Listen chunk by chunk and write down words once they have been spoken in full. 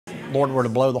Lord were to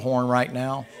blow the horn right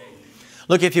now?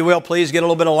 Look, if you will, please get a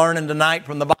little bit of learning tonight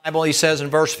from the Bible. He says in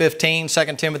verse 15,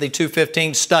 2 Timothy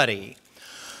 2:15, study.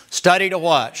 Study to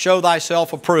what? Show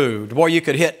thyself approved. Boy, you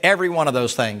could hit every one of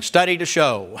those things. Study to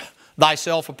show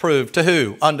thyself approved. To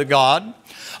who? Unto God.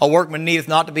 A workman needeth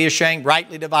not to be ashamed,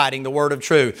 rightly dividing the word of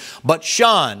truth. But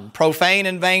shun profane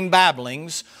and vain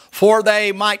babblings, for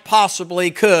they might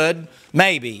possibly could,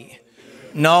 maybe.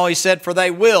 No, he said, for they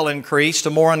will increase to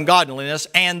more ungodliness,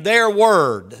 and their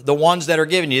word, the ones that are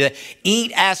given you, that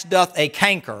eat as doth a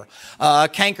canker.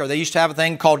 Canker, they used to have a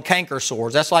thing called canker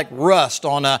sores. That's like rust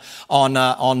on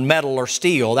metal or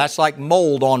steel. That's like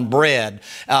mold on bread.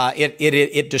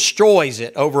 It destroys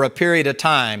it over a period of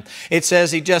time. It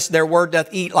says their word doth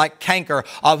eat like canker,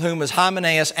 of whom is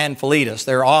Hymenaeus and Philetus.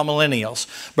 They're all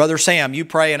millennials. Brother Sam, you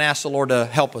pray and ask the Lord to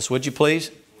help us, would you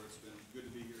please?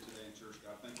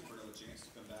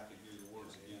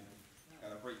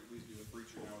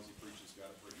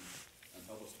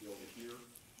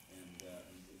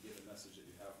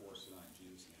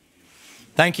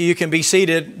 Thank you. You can be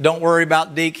seated. Don't worry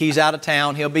about Deke. He's out of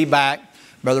town. He'll be back.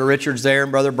 Brother Richard's there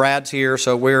and Brother Brad's here,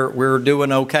 so we're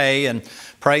doing okay. And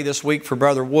pray this week for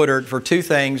Brother Woodard for two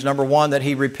things. Number one, that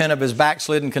he repent of his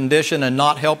backslidden condition and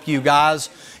not help you guys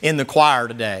in the choir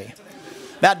today.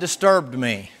 That disturbed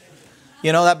me.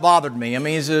 You know, that bothered me. I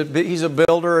mean, he's a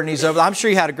builder, and I'm sure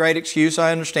he had a great excuse.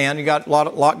 I understand. You got a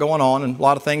lot going on and a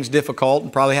lot of things difficult,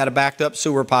 and probably had a backed up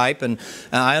sewer pipe, and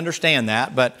I understand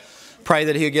that. But pray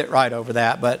that he'll get right over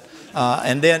that. But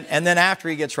and then after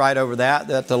he gets right over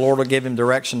that the Lord will give him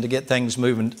direction to get things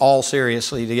moving, all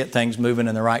seriously, to get things moving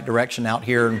in the right direction out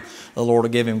here, and the Lord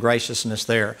will give him graciousness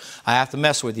there. I have to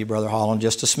mess with you, Brother Holland,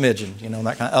 just a smidgen, you know,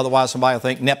 that kind of, otherwise somebody will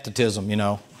think nepotism, you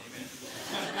know.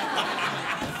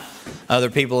 Other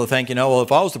people will think, you know, well,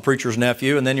 if I was the preacher's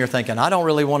nephew, and then you're thinking, I don't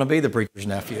really want to be the preacher's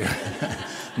nephew.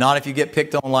 Not if you get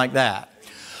picked on like that.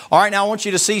 All right, now I want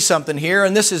you to see something here,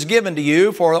 and this is given to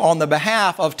you on the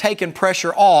behalf of taking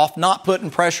pressure off, not putting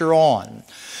pressure on.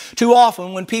 Too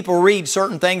often when people read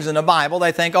certain things in the Bible,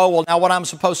 they think, oh, well, now what I'm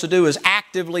supposed to do is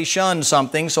actively shun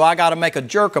something, so I got to make a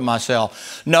jerk of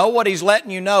myself. No, what he's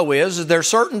letting you know is there's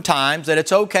certain times that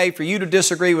it's okay for you to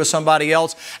disagree with somebody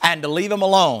else and to leave them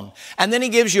alone. And then he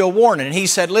gives you a warning, and he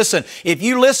said, listen, if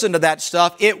you listen to that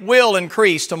stuff, it will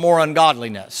increase to more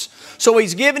ungodliness. So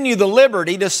he's given you the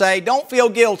liberty to say, don't feel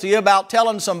guilty about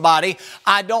telling somebody,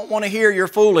 I don't want to hear your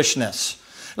foolishness.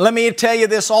 Let me tell you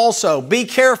this also. Be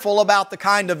careful about the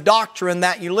kind of doctrine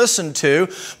that you listen to,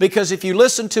 because if you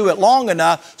listen to it long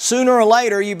enough, sooner or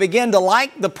later you begin to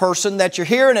like the person that you're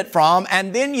hearing it from,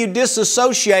 and then you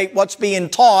disassociate what's being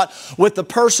taught with the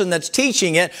person that's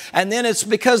teaching it, and then it's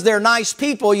because they're nice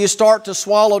people you start to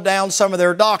swallow down some of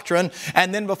their doctrine,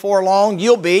 and then before long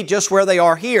you'll be just where they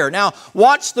are here. Now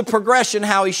watch the progression,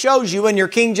 how he shows you in your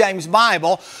King James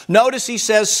Bible. Notice he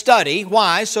says study.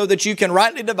 Why? So that you can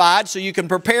rightly divide, so you can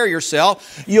prepare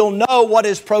yourself. You'll know what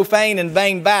is profane and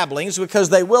vain babblings, because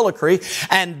they will agree.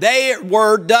 And their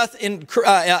word doth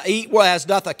eat as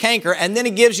doth a canker. And then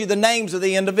he gives you the names of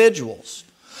the individuals.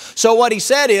 So what he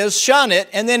said is shun it,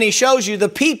 and then he shows you the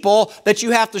people that you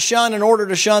have to shun in order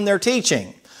to shun their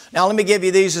teaching. Now let me give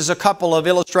you these as a couple of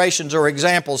illustrations or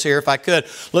examples here, if I could.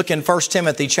 Look in 1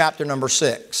 Timothy chapter number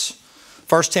 6.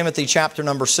 1 Timothy chapter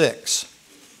number 6.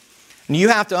 And you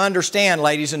have to understand,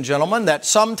 ladies and gentlemen, that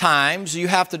sometimes you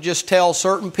have to just tell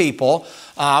certain people,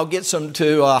 I'll get some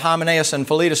to Hymenaeus and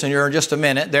Philetus in here in just a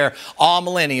minute. They're all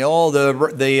millennial.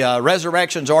 The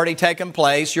resurrection's already taken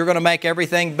place. You're going to make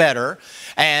everything better.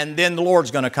 And then the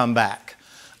Lord's going to come back.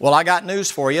 Well, I got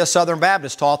news for you. Southern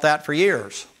Baptists taught that for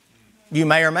years. You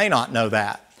may or may not know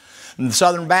that. And the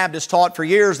Southern Baptists taught for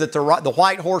years that the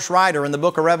white horse rider in the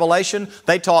book of Revelation,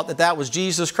 they taught that that was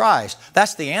Jesus Christ.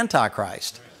 That's the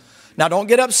Antichrist. Now don't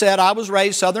get upset. I was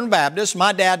raised Southern Baptist.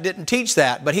 My dad didn't teach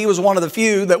that, but he was one of the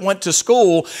few that went to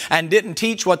school and didn't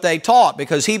teach what they taught,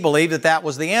 because he believed that that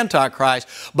was the Antichrist.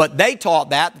 But they taught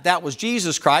that that was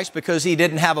Jesus Christ, because he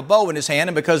didn't have a bow in his hand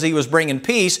and because he was bringing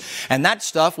peace, and that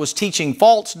stuff was teaching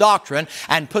false doctrine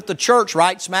and put the church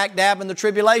right smack dab in the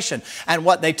tribulation. And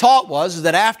what they taught was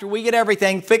that after we get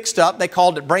everything fixed up, they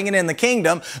called it bringing in the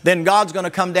kingdom, then God's going to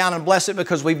come down and bless it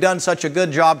because we've done such a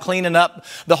good job cleaning up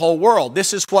the whole world.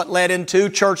 This is what led into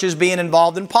churches being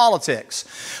involved in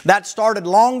politics. That started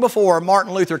long before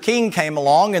Martin Luther King came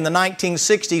along in the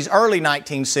 1960s, early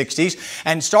 1960s,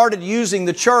 and started using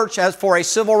the church as for a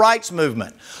civil rights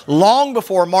movement. Long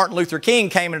before Martin Luther King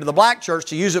came into the black church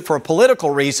to use it for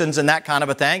political reasons and that kind of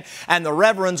a thing, and the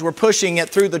reverends were pushing it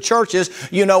through the churches.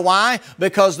 You know why?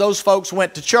 Because those folks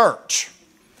went to church.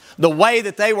 The way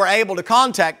that they were able to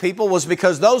contact people was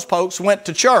because those folks went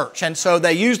to church. And so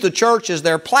they used the church as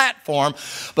their platform.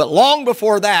 But long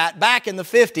before that, back in the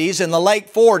 50s, in the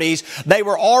late 40s, they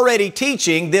were already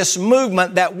teaching this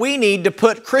movement that we need to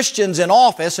put Christians in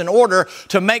office in order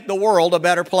to make the world a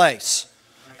better place.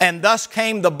 And thus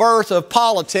came the birth of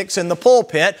politics in the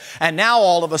pulpit. And now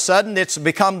all of a sudden it's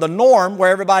become the norm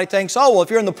where everybody thinks, oh, well, if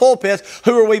you're in the pulpit,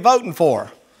 who are we voting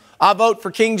for? I vote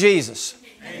for King Jesus.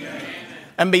 Amen.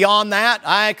 And beyond that,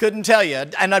 I couldn't tell you.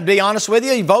 And I'd be honest with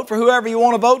you, you vote for whoever you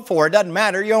want to vote for. It doesn't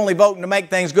matter. You're only voting to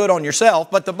make things good on yourself.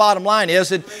 But the bottom line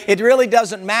is, it really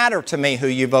doesn't matter to me who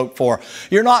you vote for.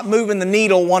 You're not moving the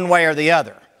needle one way or the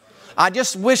other. I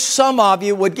just wish some of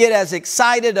you would get as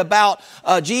excited about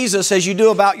Jesus as you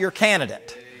do about your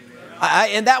candidate.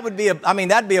 And that would be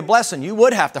that'd be a blessing. You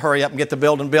would have to hurry up and get the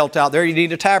building built out there. You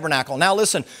need a tabernacle. Now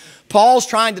listen, Paul's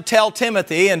trying to tell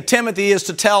Timothy, and Timothy is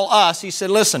to tell us. He said,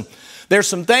 listen, there's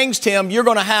some things, Tim, you're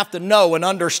going to have to know and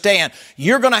understand.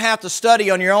 You're going to have to study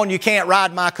on your own. You can't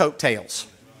ride my coattails.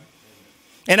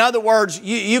 In other words,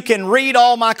 you can read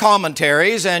all my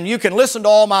commentaries and you can listen to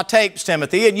all my tapes,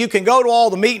 Timothy, and you can go to all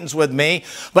the meetings with me,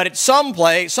 but at some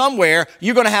place, somewhere,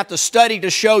 you're going to have to study to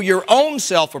show your own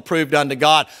self approved unto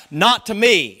God, not to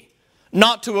me.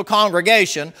 Not to a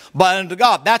congregation, but unto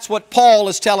God. That's what Paul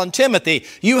is telling Timothy.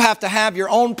 You have to have your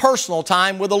own personal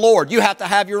time with the Lord. You have to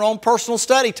have your own personal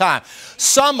study time.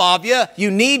 Some of you, you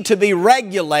need to be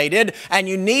regulated and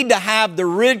you need to have the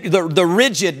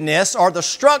rigidness or the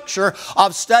structure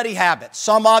of study habits.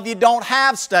 Some of you don't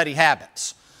have study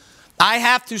habits. I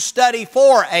have to study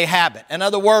for a habit. In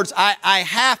other words, I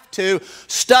have to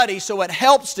study so it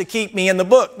helps to keep me in the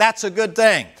book. That's a good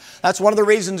thing. That's one of the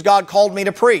reasons God called me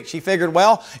to preach. He figured,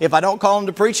 well, if I don't call him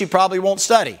to preach, he probably won't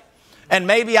study. And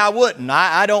maybe I wouldn't.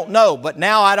 I don't know. But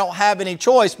now I don't have any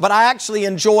choice. But I actually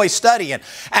enjoy studying.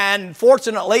 And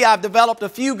fortunately, I've developed a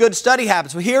few good study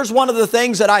habits. But here's one of the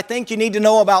things that I think you need to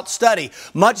know about study.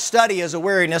 Much study is a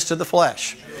weariness to the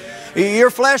flesh.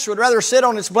 Your flesh would rather sit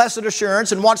on its blessed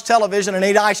assurance and watch television and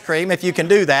eat ice cream, if you can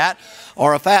do that,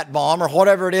 or a fat bomb, or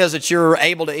whatever it is that you're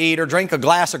able to eat, or drink a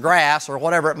glass of grass, or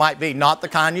whatever it might be, not the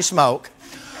kind you smoke.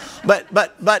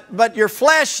 But your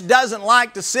flesh doesn't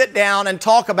like to sit down and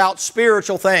talk about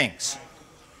spiritual things.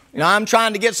 You know, I'm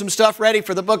trying to get some stuff ready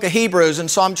for the book of Hebrews, and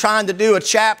so I'm trying to do a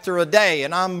chapter a day,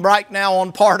 and I'm right now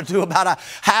on par to do about a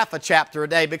half a chapter a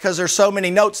day because there's so many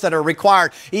notes that are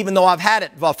required, even though I've had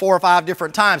it 4 or 5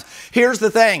 different times. Here's the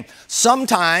thing.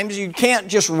 Sometimes you can't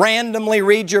just randomly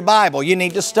read your Bible. You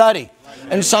need to study.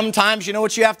 And sometimes, you know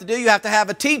what you have to do? You have to have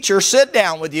a teacher sit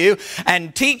down with you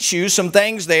and teach you some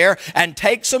things there and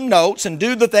take some notes and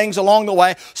do the things along the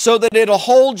way so that it'll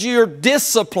hold your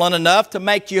discipline enough to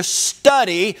make you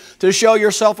study to show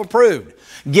yourself approved.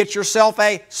 Get yourself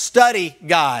a study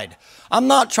guide. I'm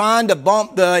not trying to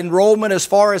bump the enrollment as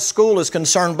far as school is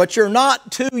concerned, but you're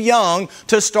not too young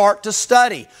to start to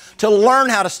study, to learn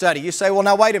how to study. You say, well,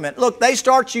 now wait a minute. Look, they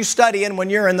start you studying when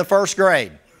you're in the 1st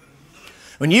grade.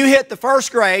 When you hit the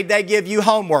 1st grade, they give you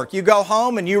homework. You go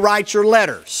home and you write your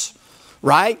letters,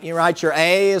 right? You write your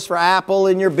A is for apple,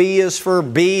 and your B is for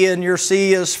B, and your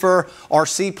C is for, or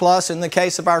C plus in the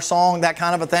case of our song, that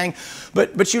kind of a thing.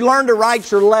 But you learn to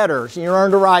write your letters. You learn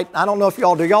to write, I don't know if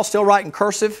y'all do. Y'all still write in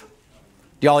cursive?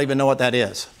 Do y'all even know what that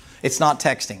is? It's not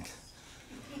texting.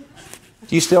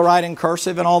 Do you still write in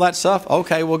cursive and all that stuff?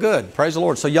 Okay, well good. Praise the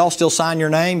Lord. So y'all still sign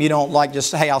your name? You don't like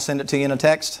just, hey, I'll send it to you in a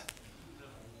text?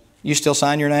 You still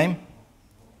sign your name?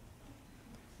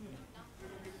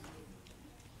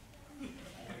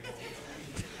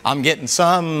 I'm getting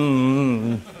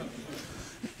some.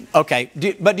 Okay,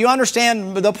 but do you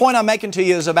understand? The point I'm making to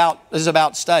you is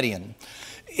about studying.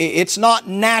 It's not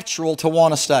natural to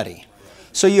want to study.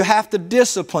 So you have to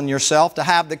discipline yourself to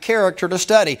have the character to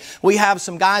study. We have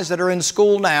some guys that are in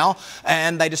school now,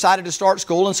 and they decided to start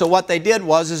school, and so what they did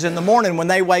is in the morning when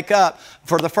they wake up,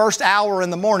 for the first hour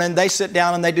in the morning, they sit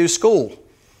down and they do school.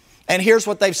 And here's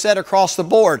what they've said across the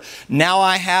board. Now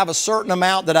I have a certain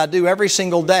amount that I do every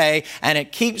single day, and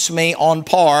it keeps me on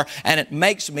par, and it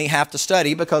makes me have to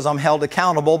study because I'm held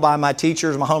accountable by my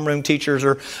teachers. My homeroom teachers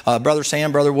are Brother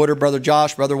Sam, Brother Woodard, Brother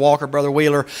Josh, Brother Walker, Brother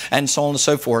Wheeler, and so on and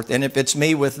so forth. And if it's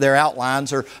me with their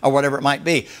outlines or whatever it might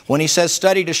be. When he says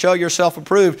study to show yourself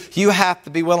approved, you have to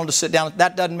be willing to sit down.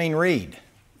 That doesn't mean read.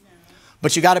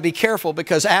 But you got to be careful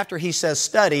because after he says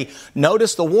study,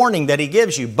 notice the warning that he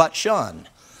gives you, but shun.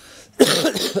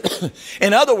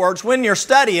 In other words, when you're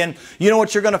studying, you know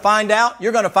what you're going to find out?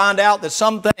 You're going to find out that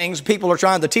some things people are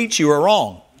trying to teach you are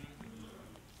wrong.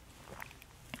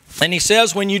 And he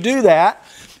says when you do that,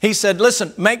 He said,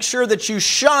 listen, make sure that you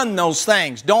shun those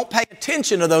things. Don't pay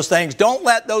attention to those things. Don't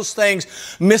let those things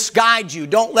misguide you.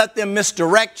 Don't let them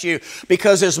misdirect you.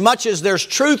 Because as much as there's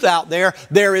truth out there,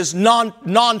 there is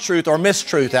non-truth or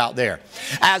mistruth out there.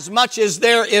 As much as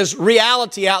there is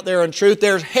reality out there and truth,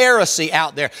 there's heresy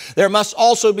out there. There must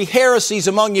also be heresies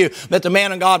among you, that the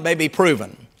man of God may be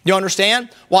proven. You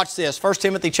understand? Watch this. 1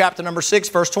 Timothy chapter number 6,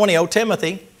 verse 20. O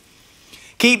Timothy,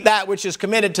 keep that which is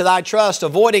committed to thy trust,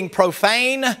 avoiding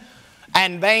profane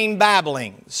and vain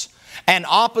babblings and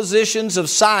oppositions of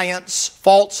science,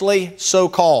 falsely so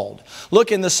called.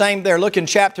 Look in the same there. Look in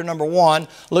chapter number 1.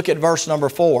 Look at verse number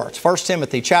 4. It's 1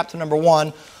 Timothy chapter number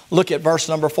 1. Look at verse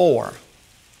number 4.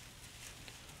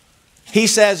 He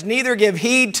says, neither give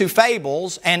heed to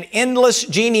fables and endless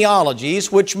genealogies,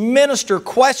 which minister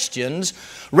questions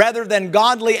rather than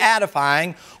godly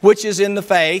edifying, which is in the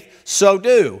faith, so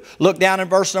do. Look down in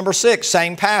verse number 6,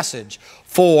 same passage.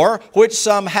 For which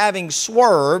some having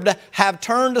swerved have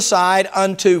turned aside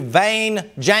unto vain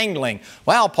jangling.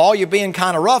 Well, Paul, you're being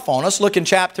kind of rough on us. Look in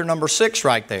chapter number 6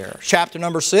 right there. Chapter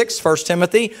number 6, 1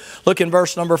 Timothy. Look in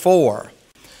verse number 4.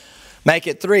 Make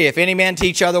it 3. If any man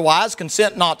teach otherwise,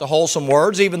 consent not to wholesome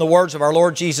words, even the words of our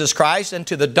Lord Jesus Christ, and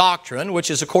to the doctrine,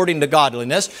 which is according to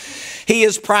godliness. He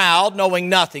is proud, knowing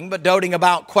nothing, but doting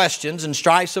about questions and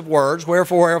strifes of words,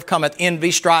 wherefore whereof cometh envy,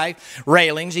 strife,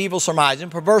 railings, evil surmising,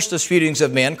 perverse disputings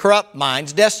of men, corrupt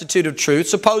minds, destitute of truth,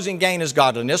 supposing gain is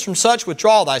godliness. From such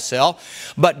withdraw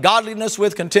thyself, but godliness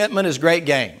with contentment is great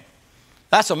gain.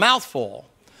 That's a mouthful.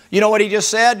 You know what he just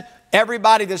said?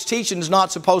 Everybody that's teaching is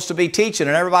not supposed to be teaching,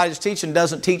 and everybody that's teaching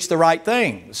doesn't teach the right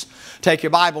things. Take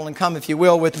your Bible and come, if you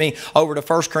will, with me over to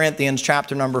 1 Corinthians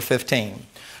chapter number 15.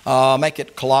 Make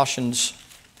it Colossians.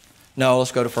 No,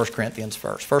 let's go to 1 Corinthians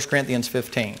first. 1 Corinthians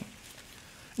 15.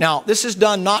 Now, this is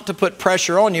done not to put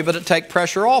pressure on you, but to take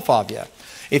pressure off of you.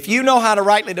 If you know how to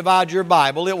rightly divide your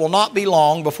Bible, it will not be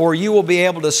long before you will be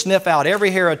able to sniff out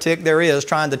every heretic there is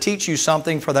trying to teach you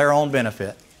something for their own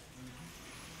benefit.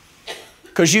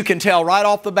 Because you can tell right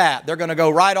off the bat, they're going to go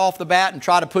right off the bat and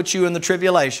try to put you in the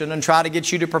tribulation and try to get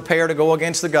you to prepare to go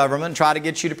against the government, try to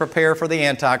get you to prepare for the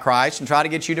Antichrist, and try to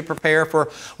get you to prepare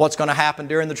for what's going to happen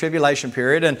during the tribulation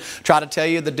period, and try to tell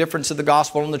you the difference of the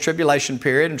gospel in the tribulation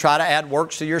period, and try to add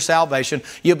works to your salvation.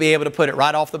 You'll be able to put it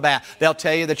right off the bat. They'll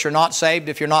tell you that you're not saved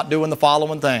if you're not doing the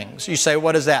following things. You say,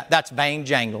 what is that? That's vain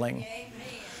jangling.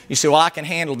 You say, well, I can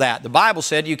handle that. The Bible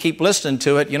said you keep listening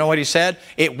to it. You know what he said?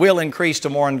 It will increase to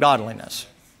more ungodliness.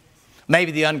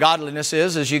 Maybe the ungodliness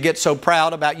is you get so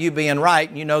proud about you being right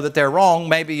and you know that they're wrong.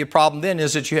 Maybe your problem then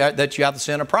is that you have the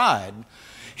sin of pride.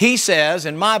 He says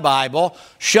in my Bible,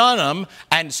 shun them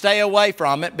and stay away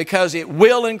from it because it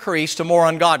will increase to more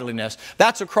ungodliness.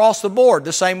 That's across the board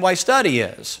the same way study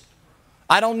is.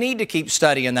 I don't need to keep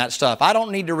studying that stuff. I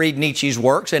don't need to read Nietzsche's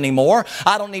works anymore.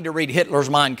 I don't need to read Hitler's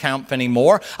Mein Kampf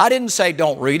anymore. I didn't say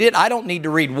don't read it. I don't need to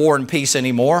read War and Peace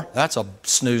anymore. That's a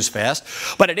snooze fest.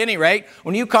 But at any rate,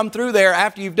 when you come through there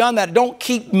after you've done that, don't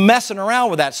keep messing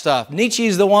around with that stuff.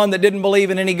 Nietzsche's the one that didn't believe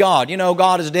in any God. You know,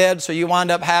 God is dead, so you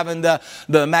wind up having the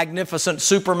magnificent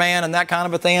Superman and that kind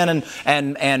of a thing,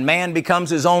 and man becomes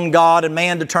his own God, and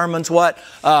man determines what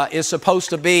is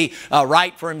supposed to be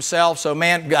right for himself, so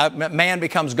man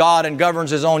becomes God and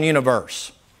governs his own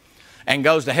universe and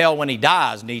goes to hell when he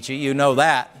dies, Nietzsche. You know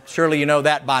that. Surely you know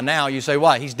that by now. You say,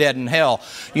 what? He's dead in hell.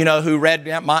 You know who read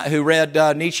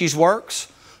Nietzsche's works?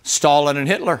 Stalin and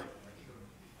Hitler.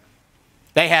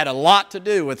 They had a lot to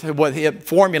do with him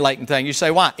formulating things. You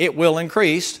say, why? It will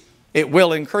increase. It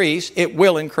will increase. It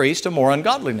will increase to more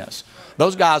ungodliness.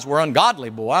 Those guys were ungodly,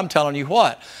 boy. I'm telling you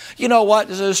what. You know what?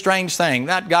 This is a strange thing.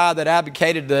 That guy that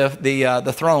abdicated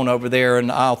the throne over there,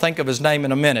 and I'll think of his name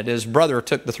in a minute, his brother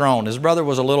took the throne. His brother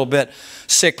was a little bit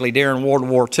sickly during World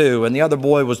War II, and the other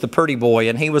boy was the pretty boy,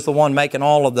 and he was the one making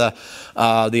all of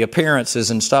the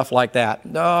appearances and stuff like that.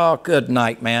 Oh, good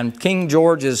night, man. King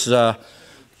George's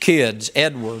kids,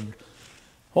 Edward.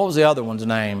 What was the other one's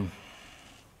name?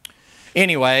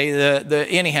 Anyway,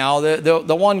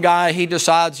 the one guy, he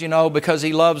decides, you know, because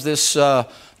he loves this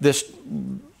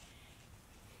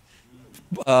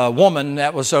woman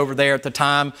that was over there at the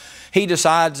time, he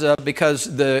decides because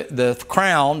the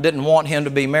crown didn't want him to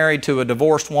be married to a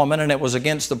divorced woman, and it was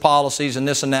against the policies and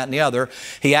this and that and the other,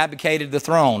 he abdicated the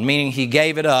throne, meaning he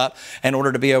gave it up in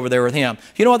order to be over there with him.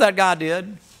 You know what that guy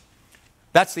did?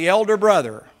 That's the elder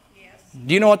brother. Yes.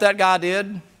 Do you know what that guy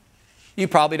did? You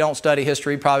probably don't study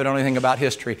history, probably don't know anything about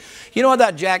history. You know what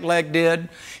that jackleg did?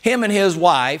 Him and his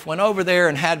wife went over there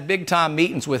and had big-time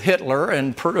meetings with Hitler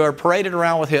and paraded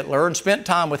around with Hitler and spent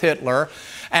time with Hitler.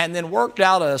 and then worked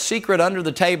out a secret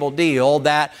under-the-table deal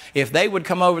that if they would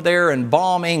come over there and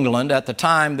bomb England at the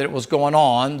time that it was going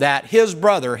on, that his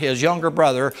brother, his younger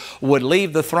brother, would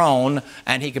leave the throne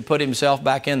and he could put himself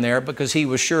back in there because he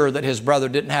was sure that his brother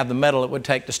didn't have the mettle it would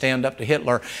take to stand up to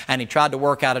Hitler. And he tried to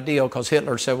work out a deal because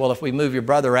Hitler said, well, if we move your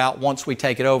brother out, once we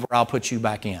take it over, I'll put you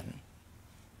back in.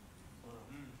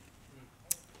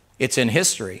 It's in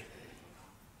history.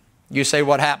 You say,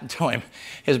 what happened to him?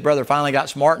 His brother finally got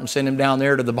smart and sent him down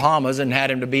there to the Bahamas and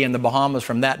had him to be in the Bahamas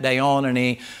from that day on, and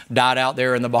he died out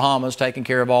there in the Bahamas taking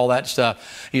care of all that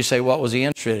stuff. You say, what was he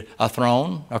interested in? A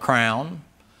throne, a crown.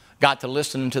 Got to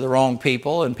listening to the wrong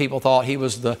people, and people thought he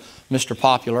was the Mr.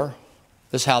 Popular.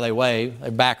 This is how they wave.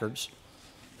 They're backwards.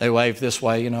 They wave this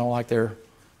way, you know, like they're,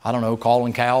 I don't know,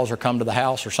 calling cows or come to the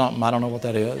house or something. I don't know what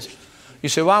that is. You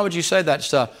say, why would you say that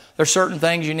stuff? There's certain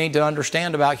things you need to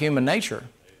understand about human nature.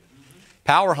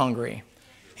 Power hungry.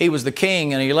 He was the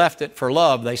king and he left it for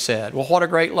love, they said. Well, what a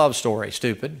great love story,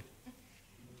 stupid.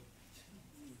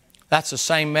 That's the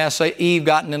same mess Eve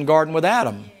got in the garden with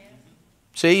Adam.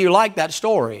 See, you like that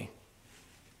story.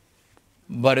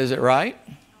 But is it right?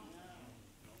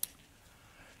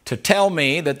 To tell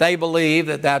me that they believe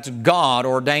that that's God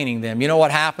ordaining them. You know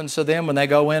what happens to them when they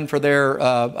go in for their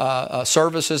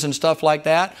services and stuff like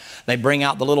that? They bring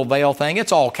out the little veil thing.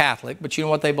 It's all Catholic, but you know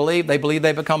what they believe? They believe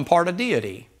they become part of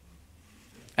deity.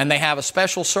 And they have a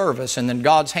special service, and then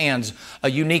God's hands are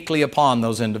uniquely upon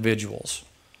those individuals.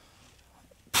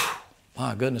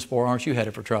 My goodness, boy, aren't you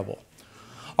headed for trouble?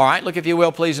 All right, look if you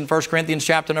will, please, in 1 Corinthians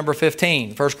chapter number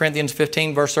 15. 1 Corinthians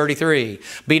 15, verse 33.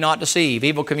 Be not deceived.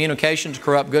 Evil communications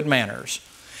corrupt good manners.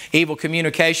 Evil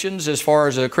communications, as far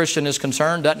as a Christian is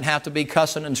concerned, doesn't have to be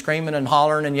cussing and screaming and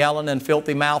hollering and yelling and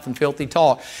filthy mouth and filthy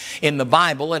talk. In the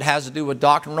Bible, it has to do with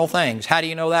doctrinal things. How do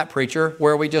you know that, preacher?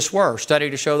 Where we just were. Study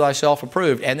to show thyself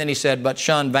approved. And then he said, but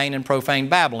shun vain and profane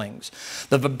babblings.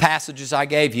 The passages I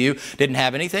gave you didn't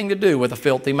have anything to do with a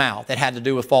filthy mouth. It had to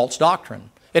do with false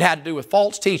doctrine. It had to do with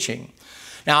false teaching.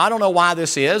 Now, I don't know why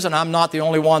this is, and I'm not the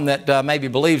only one that maybe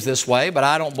believes this way, but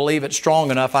I don't believe it's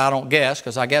strong enough, I don't guess,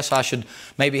 because I guess I should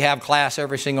maybe have class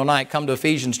every single night. Come to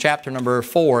Ephesians chapter number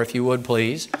 4, if you would,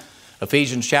 please.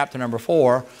 Ephesians chapter number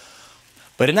 4.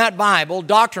 But in that Bible,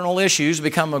 doctrinal issues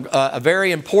become a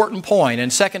very important point.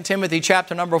 In 2 Timothy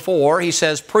chapter number 4, he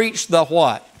says, preach the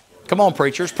what? Come on,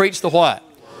 preachers, preach the what?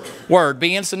 Word.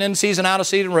 Be instant in season, out of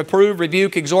season, reprove,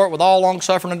 rebuke, exhort with all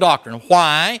longsuffering and doctrine.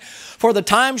 Why? For the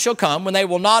time shall come when they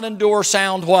will not endure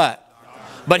sound what?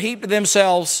 But heap to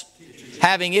themselves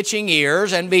having itching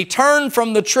ears, and be turned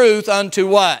from the truth unto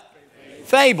what?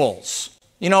 Fables.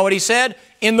 You know what he said?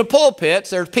 In the pulpits,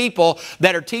 there's people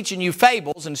that are teaching you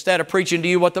fables instead of preaching to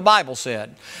you what the Bible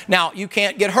said. Now, you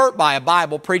can't get hurt by a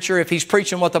Bible preacher if he's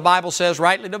preaching what the Bible says,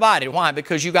 rightly divided. Why?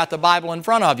 Because you got the Bible in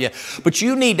front of you. But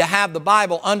you need to have the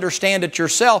Bible, understand it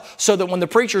yourself, so that when the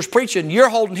preacher's preaching, you're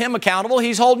holding him accountable,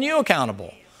 he's holding you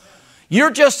accountable. You're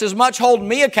just as much holding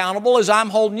me accountable as I'm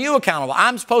holding you accountable.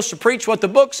 I'm supposed to preach what the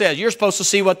book says. You're supposed to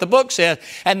see what the book says.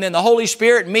 And then the Holy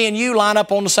Spirit and me and you line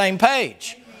up on the same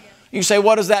page. You say,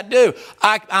 what does that do?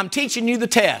 I'm teaching you the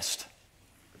test.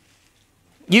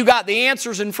 You got the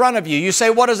answers in front of you. You say,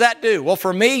 what does that do? Well,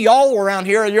 for me, y'all around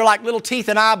here, you're like little teeth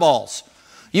and eyeballs.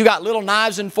 You got little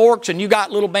knives and forks, and you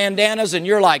got little bandanas, and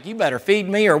you're like, you better feed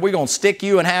me or we're going to stick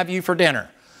you and have you for dinner.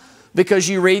 Because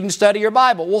you read and study your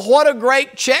Bible. Well, what a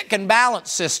great check and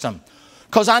balance system.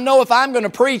 Because I know if I'm going to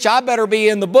preach, I better be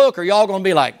in the book, or y'all going to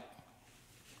be like,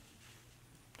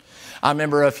 I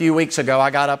remember a few weeks ago, I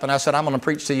got up and I said, I'm going to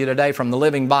preach to you today from the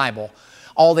Living Bible.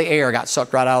 All the air got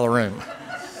sucked right out of the room.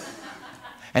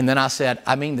 And then I said,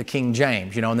 I mean the King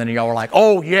James, you know, and then y'all were like,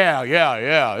 oh,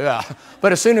 yeah.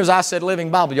 But as soon as I said Living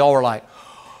Bible, y'all were like,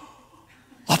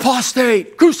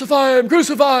 apostate,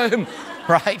 crucify him,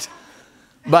 right?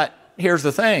 But here's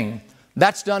the thing,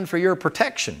 that's done for your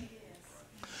protection.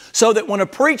 So that when a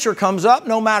preacher comes up,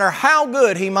 no matter how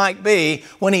good he might be,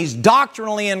 when he's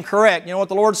doctrinally incorrect, you know what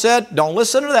the Lord said? Don't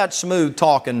listen to that smooth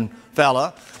talking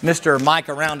fella, Mr. Mic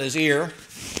around his ear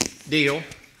deal.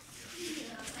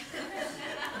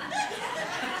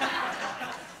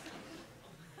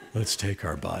 Let's take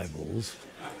our Bibles.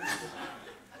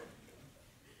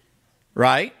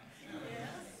 Right?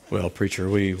 Well, preacher,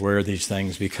 we wear these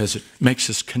things because it makes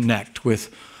us connect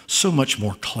with so much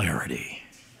more clarity.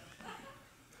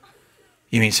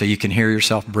 You mean so you can hear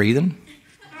yourself breathing?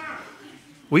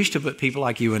 We used to put people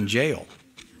like you in jail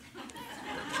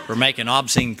for making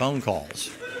obscene phone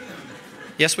calls.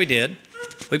 Yes, we did.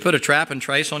 We put a trap and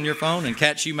trace on your phone and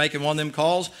catch you making one of them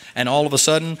calls, and all of a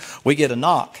sudden we get a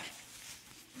knock.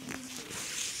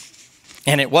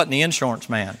 And it wasn't the insurance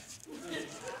man.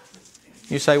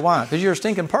 You say, why? Because you're a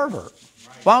stinking pervert.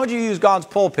 Why would you use God's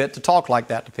pulpit to talk like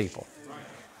that to people?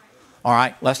 All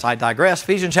right, lest I digress.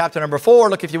 Ephesians chapter number 4,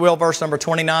 look if you will, verse number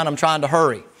 29. I'm trying to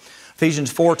hurry.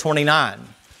 Ephesians 4:29.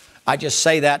 I just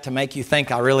say that to make you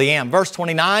think I really am. Verse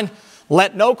 29,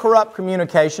 let no corrupt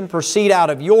communication proceed out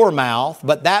of your mouth,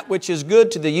 but that which is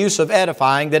good to the use of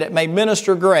edifying, that it may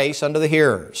minister grace unto the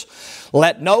hearers.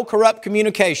 Let no corrupt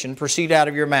communication proceed out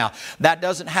of your mouth. That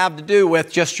doesn't have to do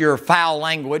with just your foul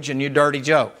language and your dirty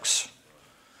jokes.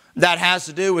 That has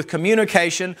to do with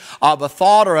communication of a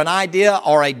thought or an idea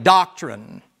or a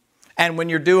doctrine. And when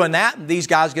you're doing that, these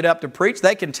guys get up to preach,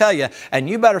 they can tell you, and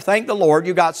you better thank the Lord,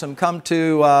 you got some, come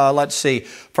to, let's see,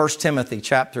 1 Timothy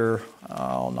chapter,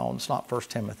 oh no, it's not 1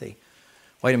 Timothy.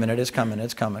 Wait a minute, it's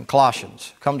coming.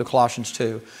 Colossians, come to Colossians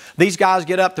 2. These guys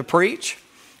get up to preach,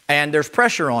 and there's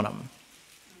pressure on them.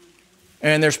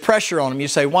 And there's pressure on them. You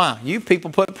say, why? You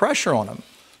people put pressure on them.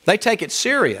 They take it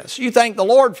serious. You thank the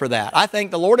Lord for that. I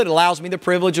thank the Lord it allows me the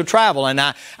privilege of travel, and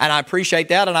I appreciate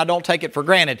that, and I don't take it for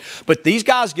granted. But these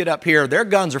guys get up here, their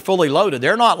guns are fully loaded.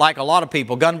 They're not like a lot of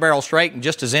people, gun barrel straight and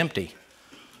just as empty.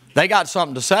 They got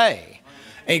something to say.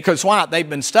 Because why? They've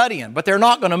been studying. But they're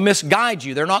not going to misguide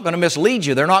you. They're not going to mislead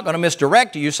you. They're not going to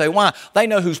misdirect you. You say, why? They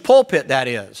know whose pulpit that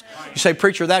is. You say,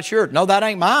 preacher, that's yours. No, that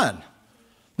ain't mine.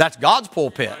 That's God's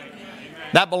pulpit.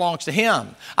 That belongs to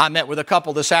Him. I met with a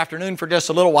couple this afternoon for just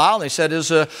a little while. They said,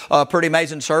 it's a pretty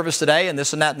amazing service today and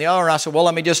this and that and the other. And I said, well,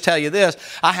 let me just tell you this.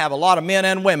 I have a lot of men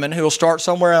and women who will start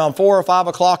somewhere around 4 or 5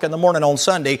 o'clock in the morning on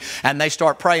Sunday, and they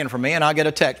start praying for me, and I'll get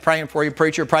a text, praying for you,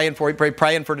 preacher, praying for you,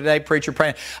 praying for today, preacher,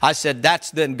 praying. I said,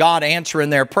 that's then God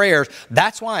answering their prayers.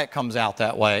 That's why it comes out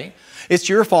that way. It's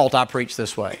your fault I preach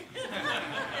this way.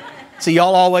 See,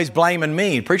 y'all always blaming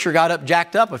me. The preacher got up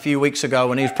jacked up a few weeks ago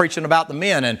when he was preaching about the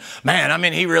men. And man, I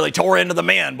mean, he really tore into the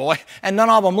men, boy. And none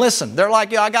of them listened. They're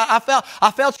like, yeah, I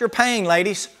felt your pain,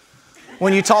 ladies.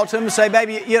 When you talk to them and say,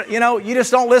 baby, you know, you just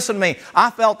don't listen to me.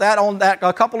 I felt that on that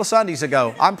a couple of Sundays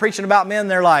ago. I'm preaching about men.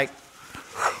 They're like,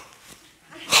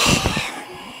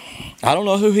 I don't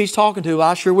know who he's talking to.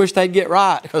 I sure wish they'd get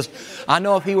right. Because I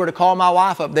know if he were to call my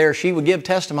wife up there, she would give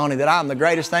testimony that I'm the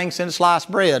greatest thing since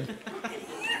sliced bread.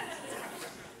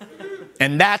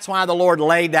 And that's why the Lord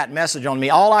laid that message on me.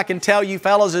 All I can tell you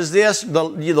fellas is this,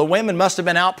 the women must have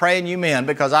been out praying you men,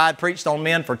 because I had preached on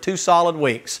men for 2 solid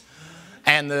weeks.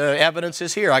 And the evidence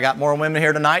is here. I got more women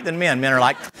here tonight than men. Men are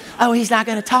like, oh, he's not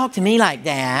going to talk to me like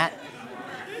that.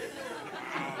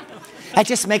 That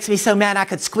just makes me so mad I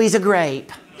could squeeze a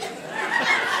grape.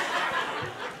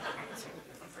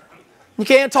 You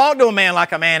can't talk to a man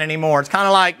like a man anymore. It's kind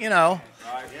of like, you know.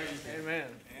 Amen.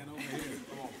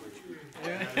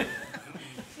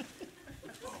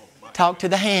 Talk to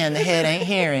the hand, the head ain't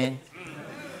hearing.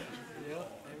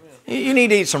 You need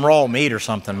to eat some raw meat or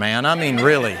something, man. I mean,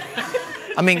 really.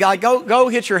 I mean, God, go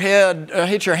hit your hand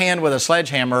with a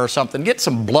sledgehammer or something. Get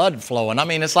some blood flowing. I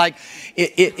mean, it's like,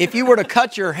 if you were to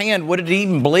cut your hand, would it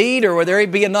even bleed, or would there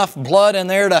be enough blood in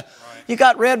there to... You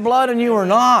got red blood and you are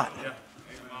not.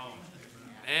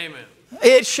 Amen.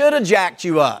 It should have jacked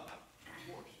you up.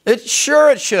 It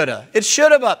should have. It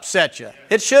should have upset you.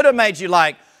 It should have made you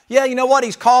like, yeah, you know what?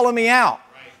 He's calling me out.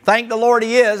 Thank the Lord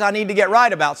He is. I need to get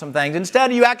right about some things.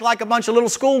 Instead, you act like a bunch of little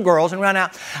schoolgirls and run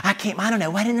out. I don't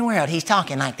know what in the world he's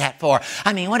talking like that for.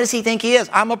 I mean, what does he think he is?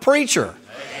 I'm a preacher.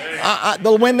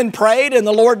 The women prayed and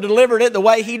the Lord delivered it the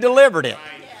way He delivered it.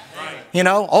 You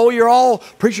know, oh,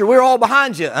 preacher, we're all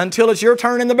behind you until it's your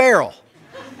turn in the barrel.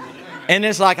 And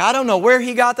it's like, I don't know where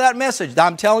he got that message.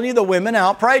 I'm telling you, the women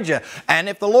out prayed you. And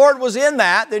if the Lord was in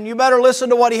that, then you better listen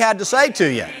to what He had to say to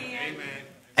you.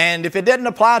 And if it didn't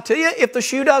apply to you, if the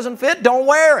shoe doesn't fit, don't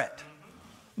wear it.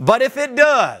 But if it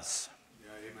does,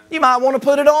 you might want to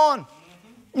put it on.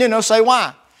 You know, say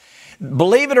why.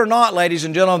 Believe it or not, ladies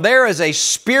and gentlemen, there is a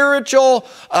spiritual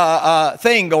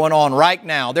thing going on right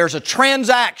now. There's a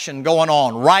transaction going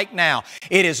on right now.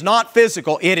 It is not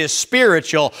physical. It is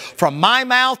spiritual. From my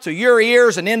mouth to your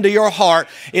ears and into your heart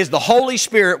is the Holy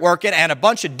Spirit working, and a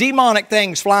bunch of demonic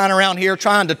things flying around here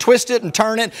trying to twist it and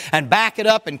turn it and back it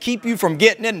up and keep you from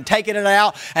getting it and taking it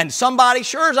out. And somebody,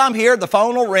 sure as I'm here, the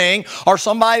phone will ring, or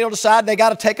somebody will decide they got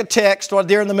to take a text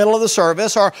during the middle of the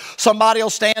service, or somebody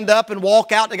will stand up and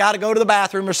walk out. They got to go to the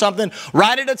bathroom or something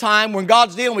right at a time when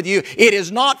God's dealing with you. It is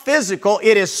not physical.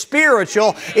 It is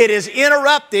spiritual. It is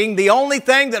interrupting the only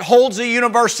thing that holds the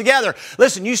universe together.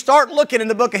 Listen, you start looking in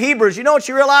the book of Hebrews, you know what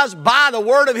you realize? By the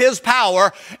word of His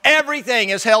power, everything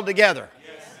is held together.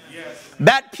 Yes.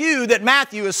 That pew that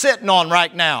Matthew is sitting on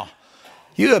right now,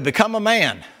 you have become a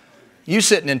man. You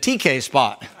sitting in TK's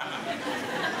spot.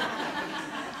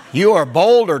 You are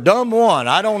bold or dumb one.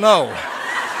 I don't know.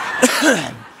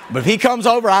 But if he comes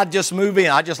over, I'd just move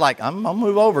in. I just like, I'll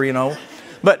move over, you know.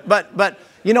 But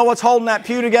you know what's holding that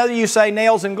pew together? You say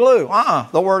nails and glue.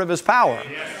 The word of His power.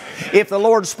 If the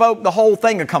Lord spoke, the whole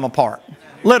thing would come apart.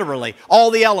 Literally.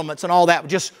 All the elements and all that would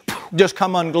just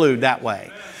come unglued that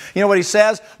way. You know what He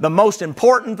says? The most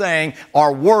important thing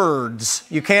are words.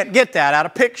 You can't get that out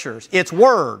of pictures. It's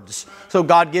words. So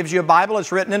God gives you a Bible,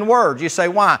 it's written in words. You say,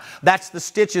 why? That's the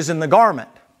stitches in the garment.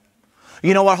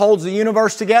 You know what holds the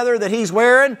universe together that He's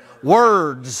wearing?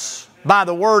 Words. By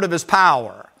the word of His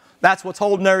power. That's what's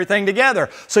holding everything together.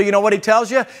 So you know what He tells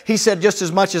you? He said, just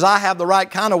as much as I have the right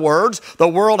kind of words, the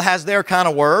world has their kind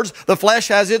of words, the flesh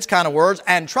has its kind of words,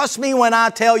 and trust me when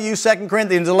I tell you 2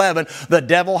 Corinthians 11, the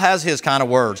devil has his kind of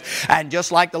words. And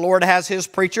just like the Lord has His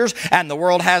preachers, and the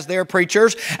world has their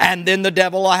preachers, and then the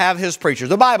devil will have his preachers.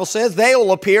 The Bible says they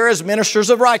will appear as ministers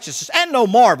of righteousness. And no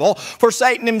marvel, for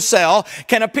Satan himself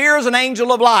can appear as an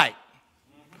angel of light.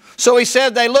 So he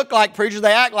said they look like preachers,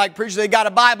 they act like preachers, they got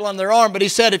a Bible on their arm. But he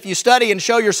said if you study and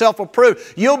show yourself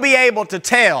approved, you'll be able to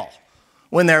tell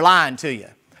when they're lying to you.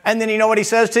 And then you know what he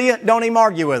says to you? Don't even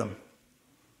argue with them.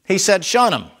 He said shun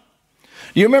them.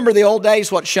 Do you remember the old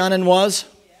days what shunning was?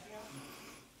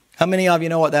 How many of you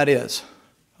know what that is?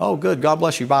 Oh good, God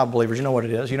bless you Bible believers, you know what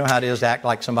it is. You know how it is to act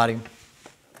like somebody.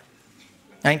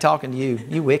 I ain't talking to you,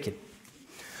 you wicked.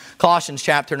 Colossians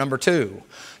chapter number 2.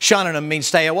 Shunning them means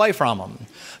stay away from them.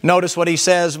 Notice what he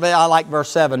says. I like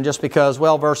verse 7 just because,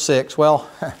 well, verse 6, well,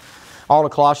 all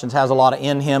of Colossians has a lot of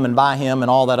in Him and by Him and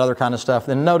all that other kind of stuff.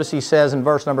 Then notice he says in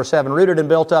verse number 7, rooted and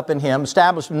built up in Him,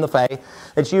 established in the faith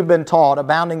that you've been taught,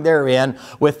 abounding therein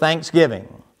with thanksgiving.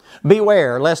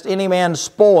 Beware lest any man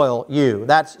spoil you.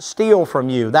 That's steal from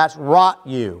you. That's rot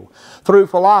you. Through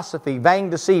philosophy, vain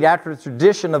deceit, after the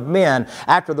tradition of men,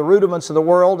 after the rudiments of the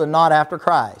world, and not after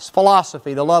Christ.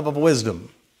 Philosophy, the love of wisdom.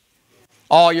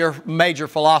 All your major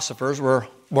philosophers were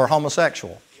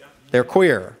homosexual. They're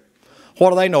queer.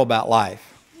 What do they know about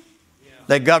life?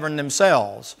 They govern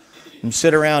themselves and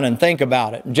sit around and think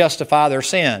about it and justify their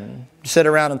sin. Sit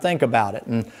around and think about it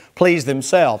and please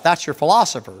themselves. That's your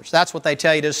philosophers. That's what they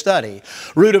tell you to study.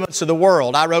 Rudiments of the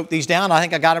world. I wrote these down. I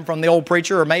think I got them from the old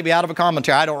preacher or maybe out of a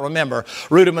commentary. I don't remember.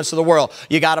 Rudiments of the world.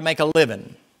 You got to make a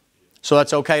living. So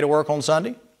that's okay to work on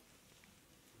Sunday?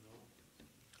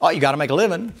 Oh, you got to make a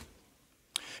living.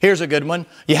 Here's a good one.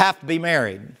 You have to be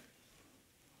married.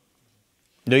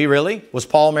 Do you really? Was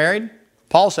Paul married?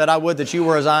 Paul said, I would that you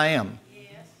were as I am.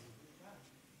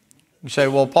 You say,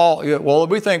 well,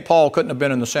 we think Paul couldn't have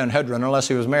been in the Sanhedrin unless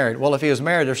he was married. Well, if he was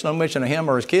married, there's no mention of him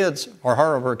or his kids or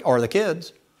her or the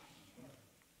kids.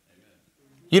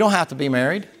 You don't have to be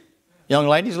married. Young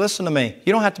ladies, listen to me.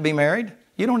 You don't have to be married.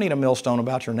 You don't need a millstone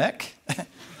about your neck.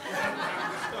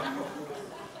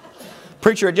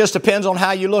 Preacher, it just depends on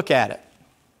how you look at it.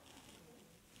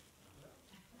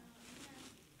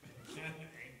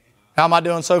 How am I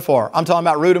doing so far? I'm talking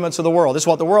about rudiments of the world. This is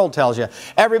what the world tells you.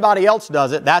 Everybody else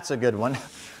does it. That's a good one.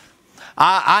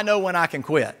 I know when I can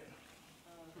quit.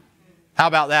 How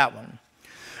about that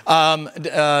one?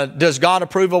 Does God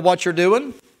approve of what you're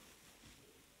doing?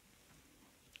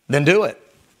 Then do it.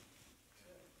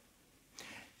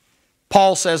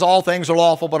 Paul says all things are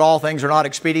lawful, but all things are not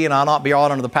expedient. I'll not be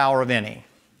brought under the power of any.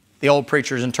 The old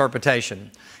preacher's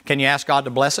interpretation. Can you ask God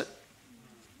to bless it?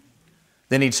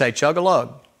 Then he'd say, chug a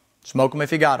lug. Smoke them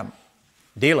if you got them.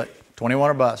 Deal it. 21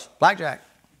 or bust. Blackjack.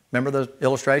 Remember the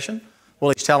illustration?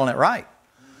 Well, he's telling it right.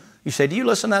 You say, do you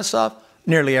listen to that stuff?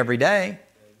 Nearly every day.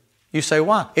 You say,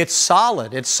 why? It's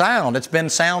solid. It's sound. It's been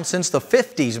sound since the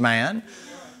 50s, man.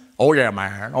 Oh, yeah,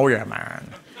 man. Oh, yeah, man.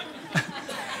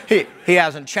 He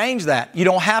hasn't changed that. You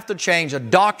don't have to change a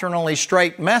doctrinally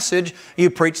straight message. You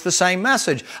preach the same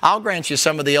message. I'll grant you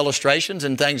some of the illustrations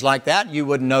and things like that. You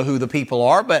wouldn't know who the people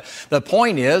are, but the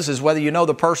point is whether you know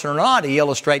the person or not, he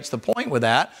illustrates the point with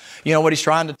that. You know what he's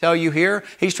trying to tell you here?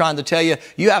 He's trying to tell you,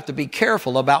 you have to be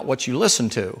careful about what you listen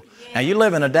to. Now, you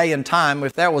live in a day and time,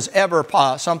 if there was ever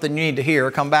something you need to hear,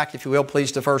 come back, if you will,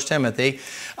 please, to 1 Timothy.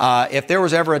 If there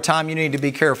was ever a time you need to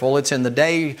be careful, it's in the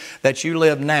day that you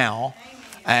live now.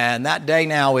 And that day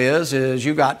now is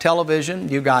you got television,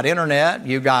 you got internet,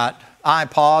 you got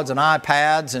iPods and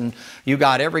iPads, and you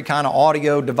got every kind of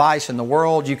audio device in the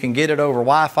world. You can get it over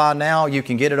Wi-Fi now. You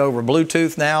can get it over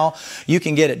Bluetooth now. You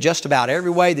can get it just about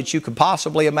every way that you could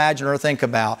possibly imagine or think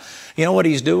about. You know what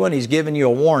he's doing? He's giving you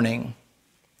a warning.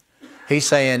 He's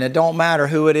saying it don't matter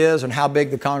who it is and how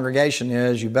big the congregation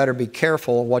is. You better be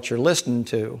careful of what you're listening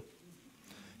to.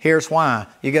 Here's why.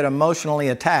 You get emotionally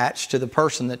attached to the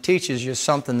person that teaches you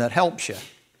something that helps you.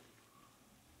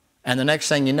 And the next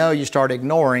thing you know, you start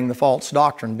ignoring the false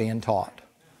doctrine being taught.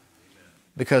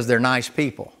 Because they're nice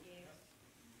people.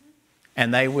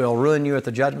 And they will ruin you at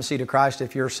the judgment seat of Christ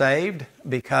if you're saved,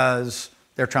 because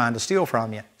they're trying to steal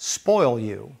from you, spoil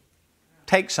you,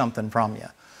 take something from you,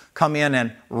 come in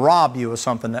and rob you of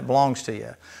something that belongs to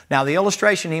you. Now, the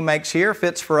illustration he makes here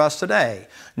fits for us today.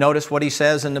 Notice what he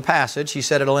says in the passage. He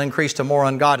said it'll increase to more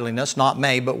ungodliness, not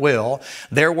may, but will.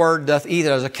 Their word doth eat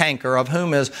as a canker, of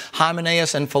whom is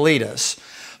Hymenaeus and Philetus,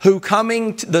 who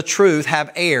coming to the truth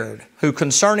have erred, who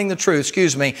concerning the truth,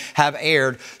 have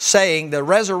erred, saying the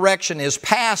resurrection is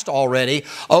past already,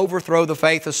 overthrow the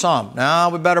faith of some. Now,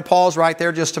 we better pause right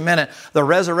there just a minute. The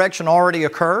resurrection already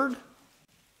occurred?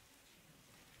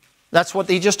 That's what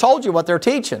he just told you, what they're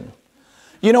teaching.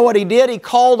 You know what he did? He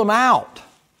called them out.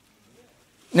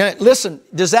 Now, listen,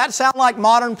 does that sound like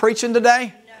modern preaching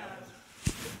today?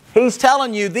 No. He's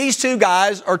telling you, these two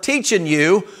guys are teaching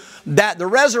you that the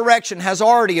resurrection has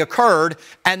already occurred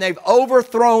and they've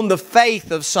overthrown the faith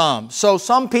of some. So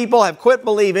some people have quit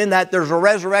believing that there's a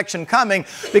resurrection coming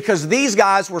because these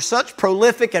guys were such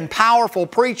prolific and powerful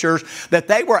preachers that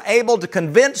they were able to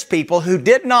convince people who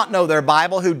did not know their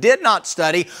Bible, who did not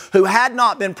study, who had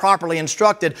not been properly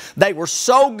instructed. They were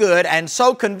so good and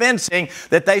so convincing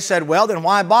that they said, well, then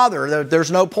why bother?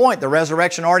 There's no point. The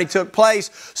resurrection already took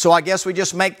place, so I guess we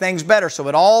just make things better. So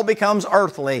it all becomes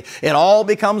earthly. It all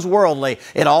becomes worldly.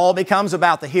 It all becomes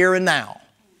about the here and now.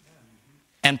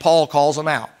 And Paul calls them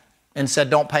out and said,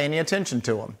 don't pay any attention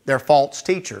to them. They're false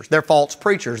teachers. They're false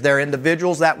preachers. They're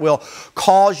individuals that will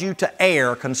cause you to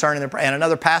err concerning them. And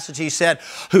another passage he said,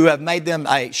 who have made them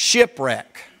a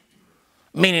shipwreck,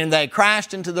 meaning they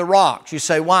crashed into the rocks. You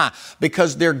say, why?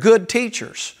 Because they're good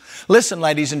teachers. Listen,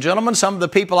 ladies and gentlemen, some of the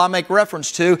people I make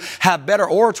reference to have better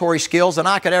oratory skills than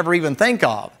I could ever even think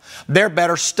of. They're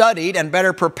better studied and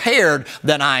better prepared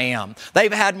than I am.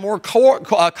 They've had more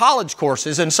college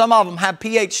courses, and some of them have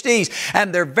PhDs,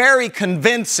 and they're very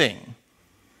convincing.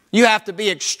 You have to be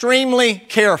extremely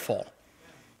careful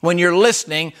when you're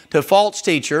listening to false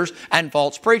teachers and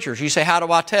false preachers. You say, how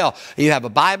do I tell? You have a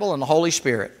Bible and the Holy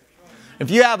Spirit.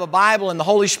 If you have a Bible and the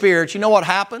Holy Spirit, you know what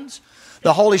happens?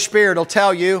 The Holy Spirit will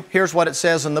tell you, here's what it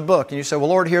says in the book. And you say, well,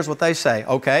 Lord, here's what they say.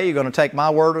 Okay, you're going to take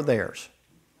my word or theirs.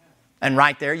 And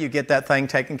right there, you get that thing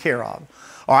taken care of.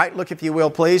 All right, look if you will,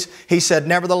 please. He said,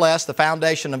 nevertheless, the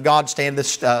foundation of God standeth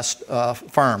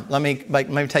firm. Let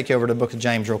me take you over to the book of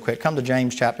James real quick. Come to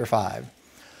James chapter 5.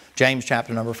 James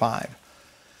chapter number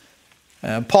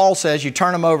 5. Paul says, you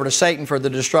turn them over to Satan for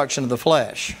the destruction of the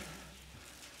flesh.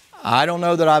 I don't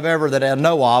know that I've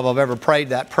ever prayed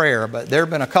that prayer, but there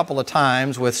have been a couple of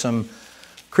times with some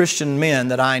Christian men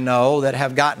that I know that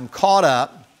have gotten caught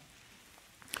up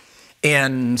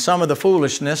in some of the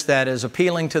foolishness that is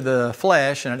appealing to the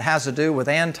flesh, and it has to do with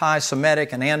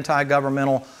anti-Semitic and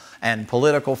anti-governmental and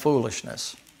political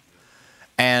foolishness.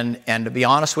 And to be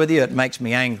honest with you, it makes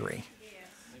me angry.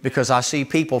 Because I see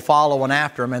people following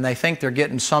after them and they think they're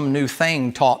getting some new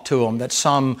thing taught to them that's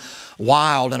some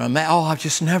wild and amazing. Oh, I've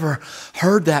just never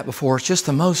heard that before. It's just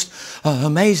the most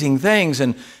amazing things.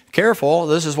 And careful,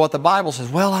 this is what the Bible says.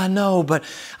 Well, I know, but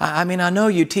I know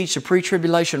you teach the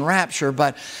pre-tribulation rapture,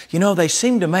 but you know, they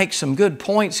seem to make some good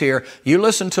points here. You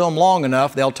listen to them long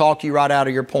enough, they'll talk you right out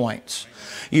of your points.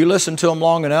 You listen to them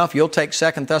long enough, you'll take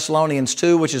 2 Thessalonians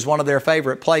 2, which is one of their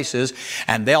favorite places,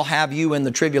 and they'll have you in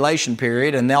the tribulation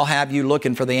period, and they'll have you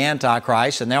looking for the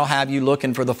Antichrist, and they'll have you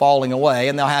looking for the falling away,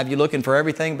 and they'll have you looking for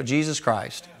everything but Jesus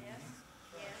Christ.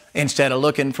 Instead of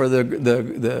looking for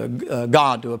the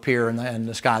God to appear in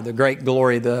the sky, the great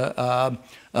glory, the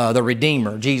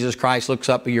Redeemer. Jesus Christ looks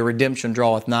up, your redemption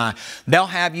draweth nigh. They'll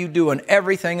have you doing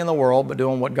everything in the world but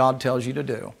doing what God tells you to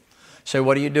do. So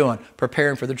what are you doing?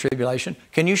 Preparing for the tribulation.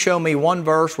 Can you show me one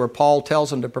verse where Paul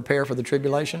tells them to prepare for the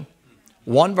tribulation?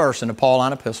 One verse in the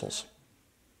Pauline epistles.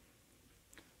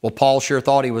 Well, Paul sure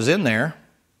thought he was in there.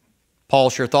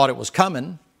 Paul sure thought it was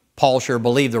coming. Paul sure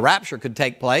believed the rapture could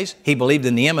take place. He believed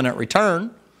in the imminent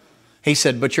return. He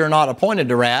said, but you're not appointed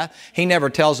to wrath. He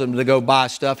never tells them to go buy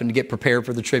stuff and to get prepared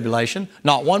for the tribulation.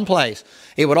 Not one place.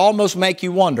 It would almost make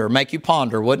you wonder, make you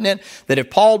ponder, wouldn't it? That if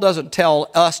Paul doesn't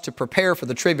tell us to prepare for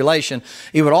the tribulation,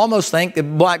 you would almost think it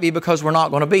might be because we're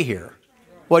not going to be here.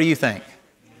 What do you think?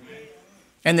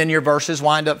 And then your verses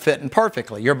wind up fitting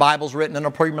perfectly. Your Bible's written in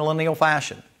a premillennial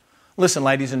fashion. Listen,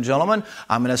 ladies and gentlemen,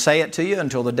 I'm going to say it to you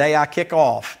until the day I kick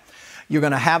off. You're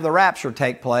going to have the rapture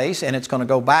take place, and it's going to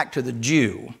go back to the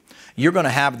Jew. you're going to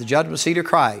have the judgment seat of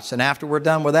Christ. And after we're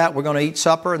done with that, we're going to eat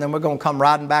supper, and then we're going to come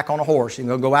riding back on a horse. You're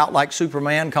going to go out like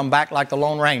Superman, come back like the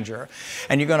Lone Ranger.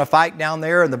 And you're going to fight down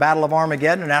there in the Battle of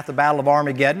Armageddon. And after the Battle of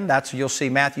Armageddon, that's you'll see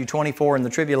Matthew 24 in the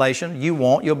tribulation. You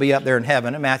won't. You'll be up there in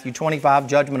heaven. And Matthew 25,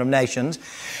 judgment of nations,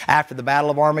 after the Battle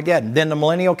of Armageddon. Then the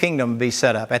millennial kingdom will be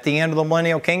set up. At the end of the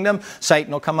millennial kingdom,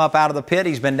 Satan will come up out of the pit.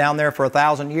 He's been down there for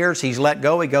 1,000 years. He's let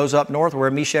go. He goes up north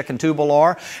where Meshach and Tubal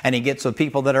are, and he gets the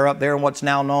people that are up there in what's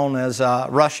now known as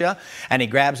Russia, and he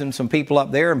grabs him some people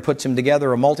up there and puts him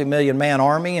together a multi-million man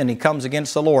army, and he comes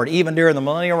against the Lord. Even during the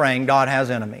millennial reign, God has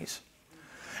enemies.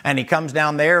 And he comes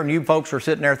down there, and you folks are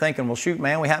sitting there thinking, well, shoot,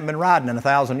 man, we haven't been riding in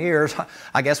 1,000 years.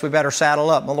 I guess we better saddle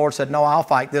up. And the Lord said, no, I'll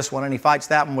fight this one. And he fights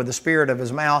that one with the spirit of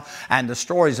his mouth and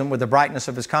destroys them with the brightness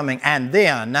of his coming. And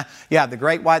then you have the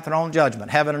great white throne judgment.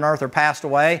 Heaven and earth are passed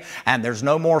away, and there's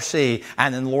no more sea.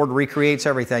 And then the Lord recreates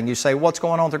everything. You say, what's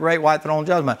going on with the great white throne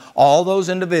judgment? All those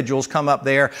individuals come up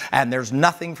there, and there's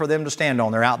nothing for them to stand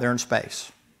on. They're out there in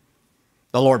space.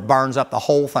 The Lord burns up the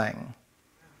whole thing.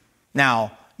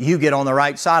 Now, you get on the